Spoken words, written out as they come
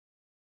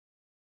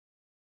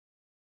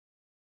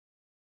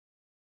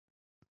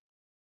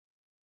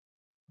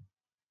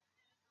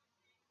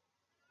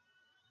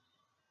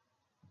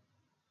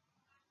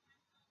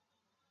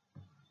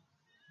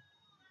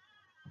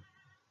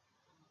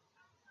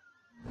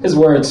his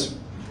words.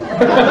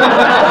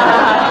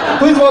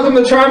 Please welcome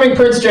the charming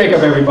Prince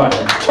Jacob, everybody.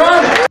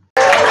 Charming!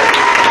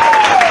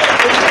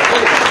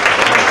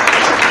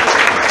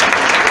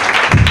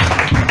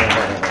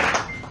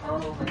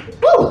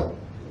 Woo!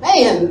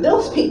 Man,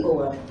 those people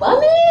were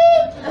funny.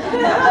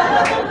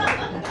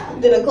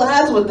 Did a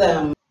class with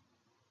them.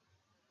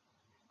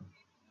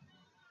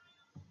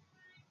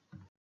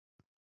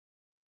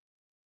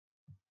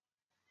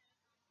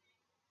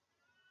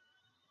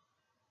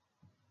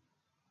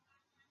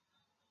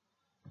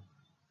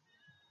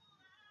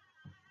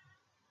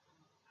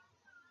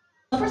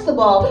 First of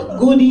all,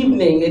 good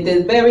evening. It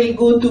is very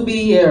good to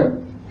be here.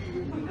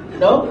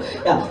 No?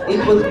 Yeah,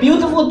 it was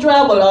beautiful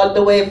travel all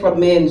the way from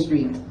Main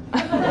Street.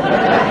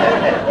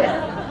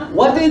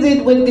 What is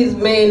it with this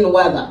Maine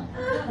weather?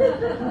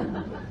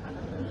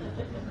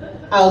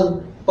 I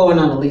was born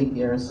on a leap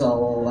year,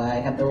 so I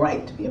have the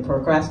right to be a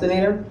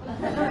procrastinator.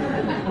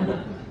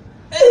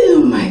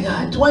 Oh my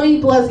God,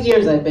 20 plus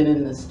years I've been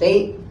in the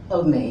state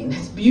of Maine.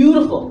 It's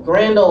beautiful,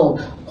 grand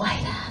old,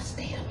 white-ass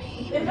state of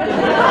Maine.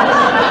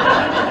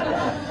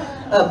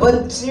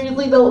 But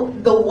seriously though,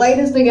 the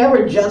whitest thing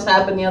ever just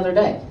happened the other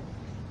day.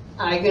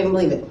 I couldn't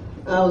believe it.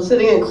 I was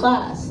sitting in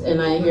class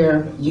and I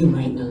hear, you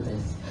might know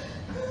this.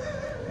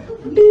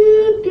 Do,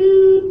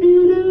 do,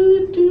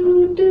 do, do,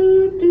 do,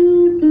 do,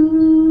 do.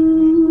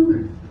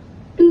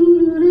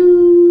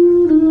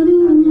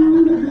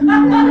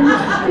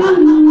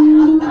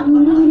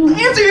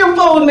 Answer your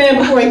phone, man,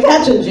 before I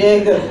catch a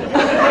jig. It's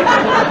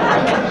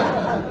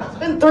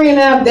been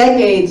 3.5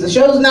 decades. The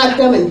show's not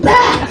coming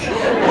back.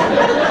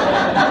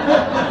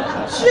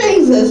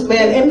 Jesus,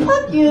 man, and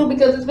fuck you,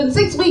 because it's been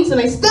 6 weeks and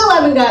I still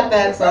haven't got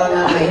that song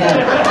out of my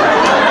head.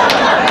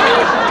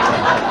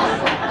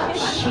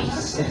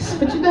 Jesus,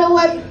 but you know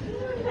what?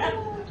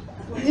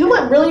 You know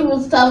what really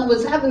was tough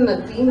was having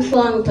the theme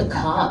song to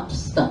Cops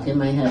stuck in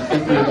my head for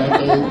 3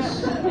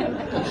 decades.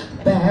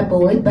 Bad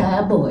boys,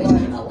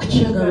 what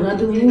you gonna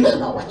do?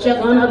 What you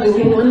gonna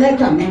do when they're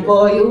coming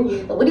for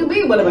you? What do you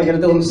mean, what am I gonna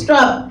do?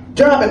 Stop,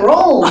 drop, and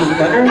roll,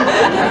 motherfucker.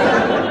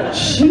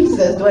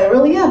 Jesus, do I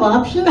really have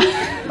options?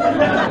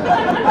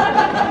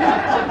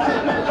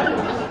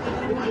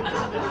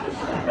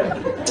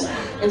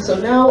 And so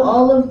now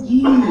all of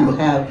you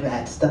have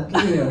that stuck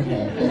in your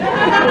head.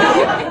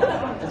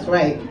 That's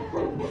right.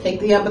 Take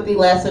the empathy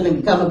lesson and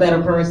become a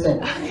better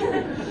person.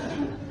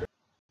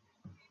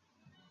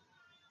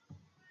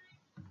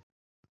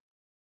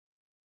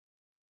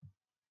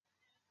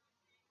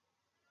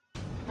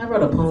 I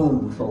wrote a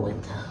poem for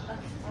Winter.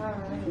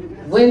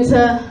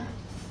 Winter,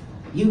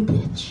 you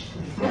bitch.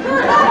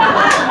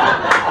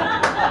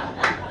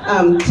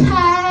 I'm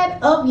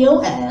tired of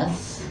your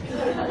ass.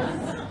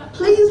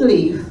 Please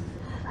leave.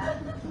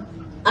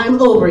 I'm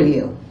over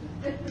you.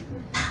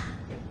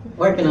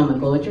 Working on my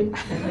poetry.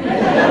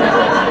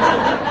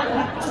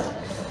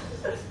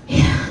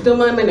 Yeah, don't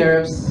mind my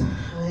nerves.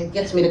 It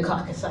gets me to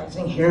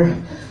caucusizing here.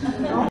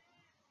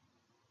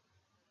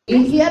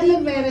 He had the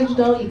advantage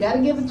though, you gotta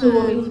give it to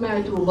him. He was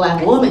married to a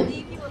black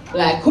woman.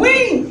 Black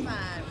queen!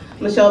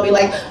 Michelle be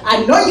like,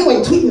 I know you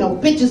ain't tweeting no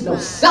bitches, no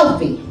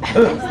selfie.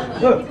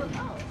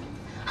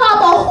 How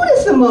about who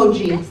this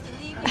emoji?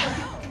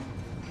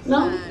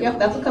 No? Yep,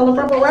 that's a Color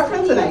Purple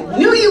reference and I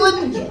knew you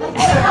wouldn't get it.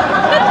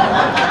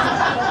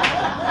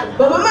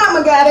 But my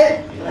mama got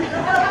it.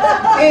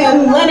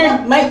 And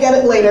Leonard might get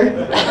it later.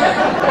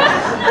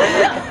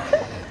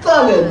 It's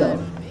all good though.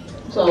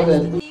 It's all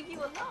good.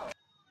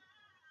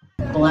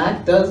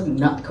 Black does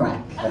not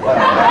crack.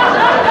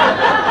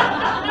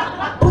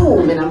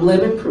 Boom, and I'm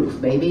living proof,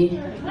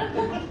 baby.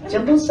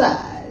 Jumbo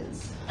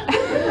size.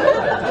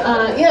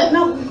 Yeah,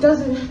 no, it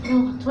doesn't.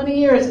 No, 20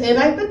 years, and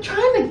I've been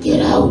trying to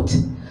get out,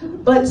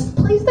 but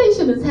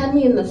PlayStation has had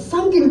me in the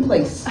sunken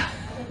place.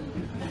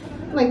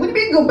 I'm like, what do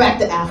you mean go back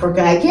to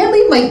Africa? I can't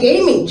leave my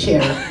gaming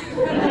chair.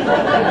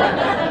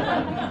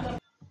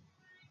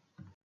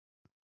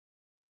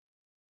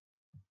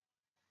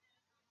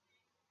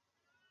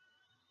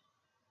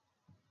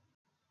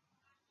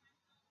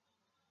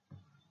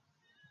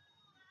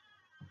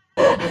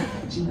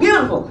 She's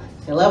beautiful.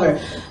 I love her.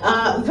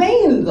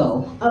 Vain,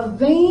 though. A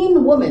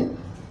vain woman.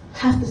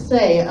 Have to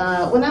say,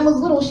 when I was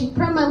little, she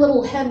primed my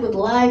little head with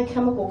live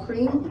chemical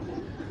cream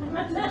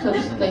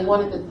because they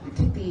wanted to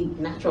take the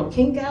natural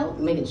kink out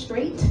and make it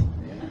straight.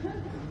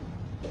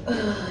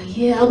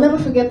 Yeah, I'll never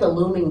forget the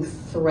looming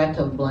threat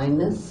of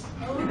blindness.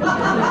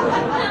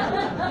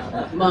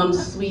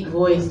 Mom's sweet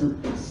voice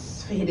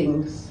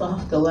fading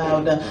soft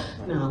aloud.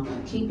 Now,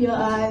 keep your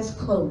eyes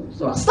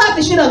closed or I'll slap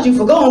the shit out you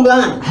for going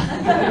blind.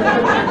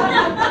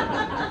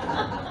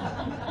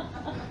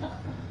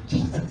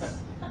 Jesus.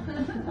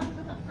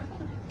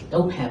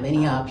 Don't have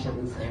any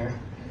options there.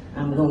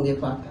 I'm gonna get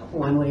fucked up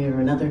one way or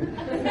another.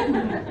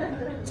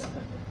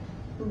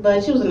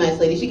 But she was a nice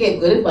lady. She gave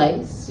good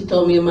advice. She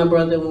told me and my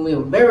brother when we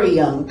were very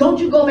young, don't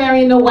you go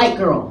marrying no white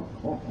girl.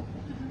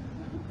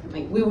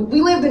 Like, we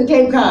lived in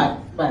Cape Cod,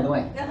 by the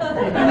way.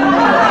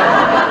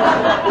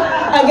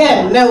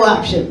 Again, no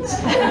options.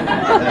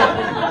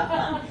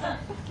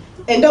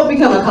 And don't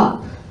become a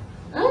cop.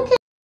 Okay.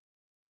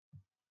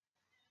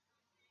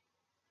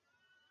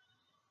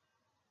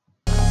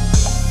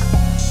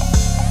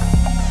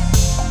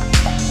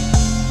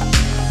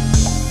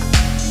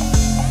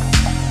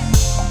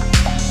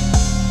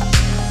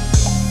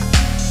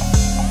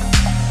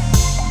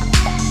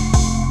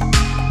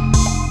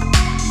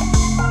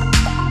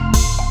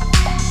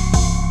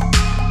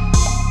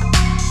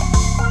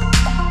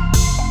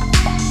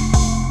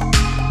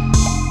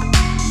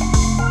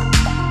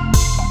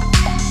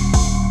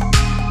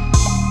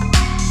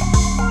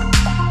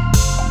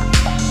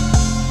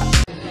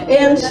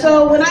 And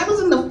so when I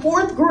was in the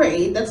 4th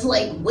grade, that's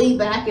like way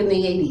back in the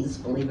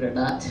 80s, believe it or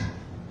not,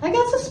 I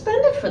got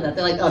suspended for that.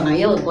 They're like, oh, now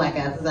your little black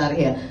ass is out of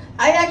here.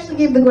 I actually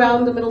gave the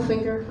ground the middle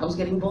finger. I was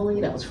getting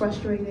bullied, I was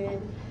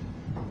frustrated.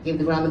 Gave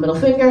the ground the middle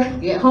finger,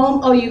 get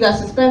home, oh, you got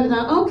suspended,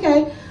 huh?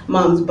 Okay.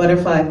 Mom's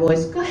butterfly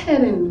voice, go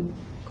ahead and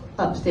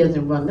upstairs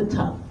and run the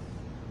tub.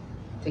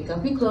 Take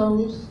off your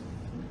clothes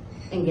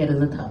and get in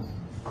the tub.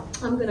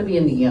 I'm gonna be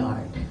in the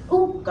yard.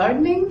 Oh,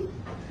 gardening?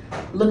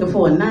 Looking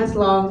for a nice,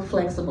 long,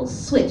 flexible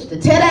switch to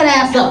tear that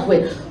ass up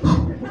with.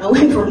 I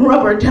went from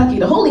rubber ducky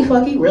to holy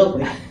fucky real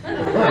quick.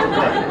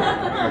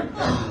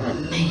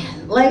 Oh,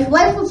 man. Life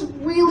was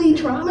really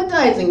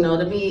traumatizing, though,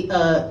 to be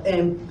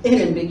an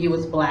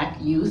ambiguous black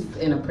youth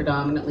in a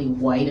predominantly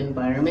white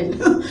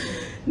environment.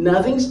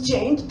 Nothing's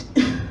changed.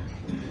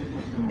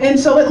 And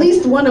so at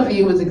least one of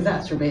you is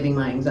exacerbating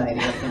my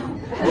anxiety right now.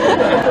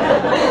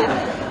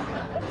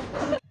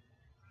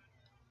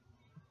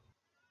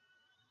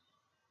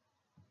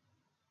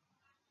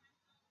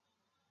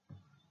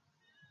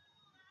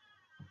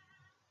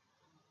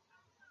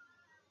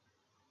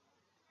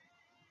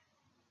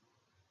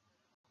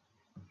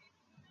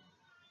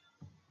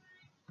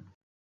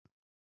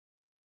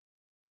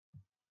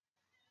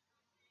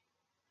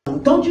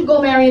 Don't you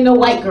go marrying no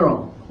white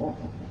girl.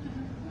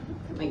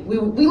 Like,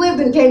 we lived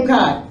in Cape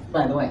Cod,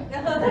 by the way.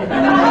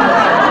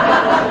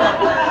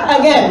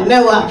 Again,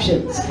 no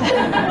options.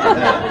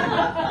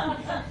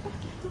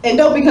 And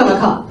don't become a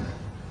cop.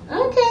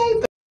 Okay.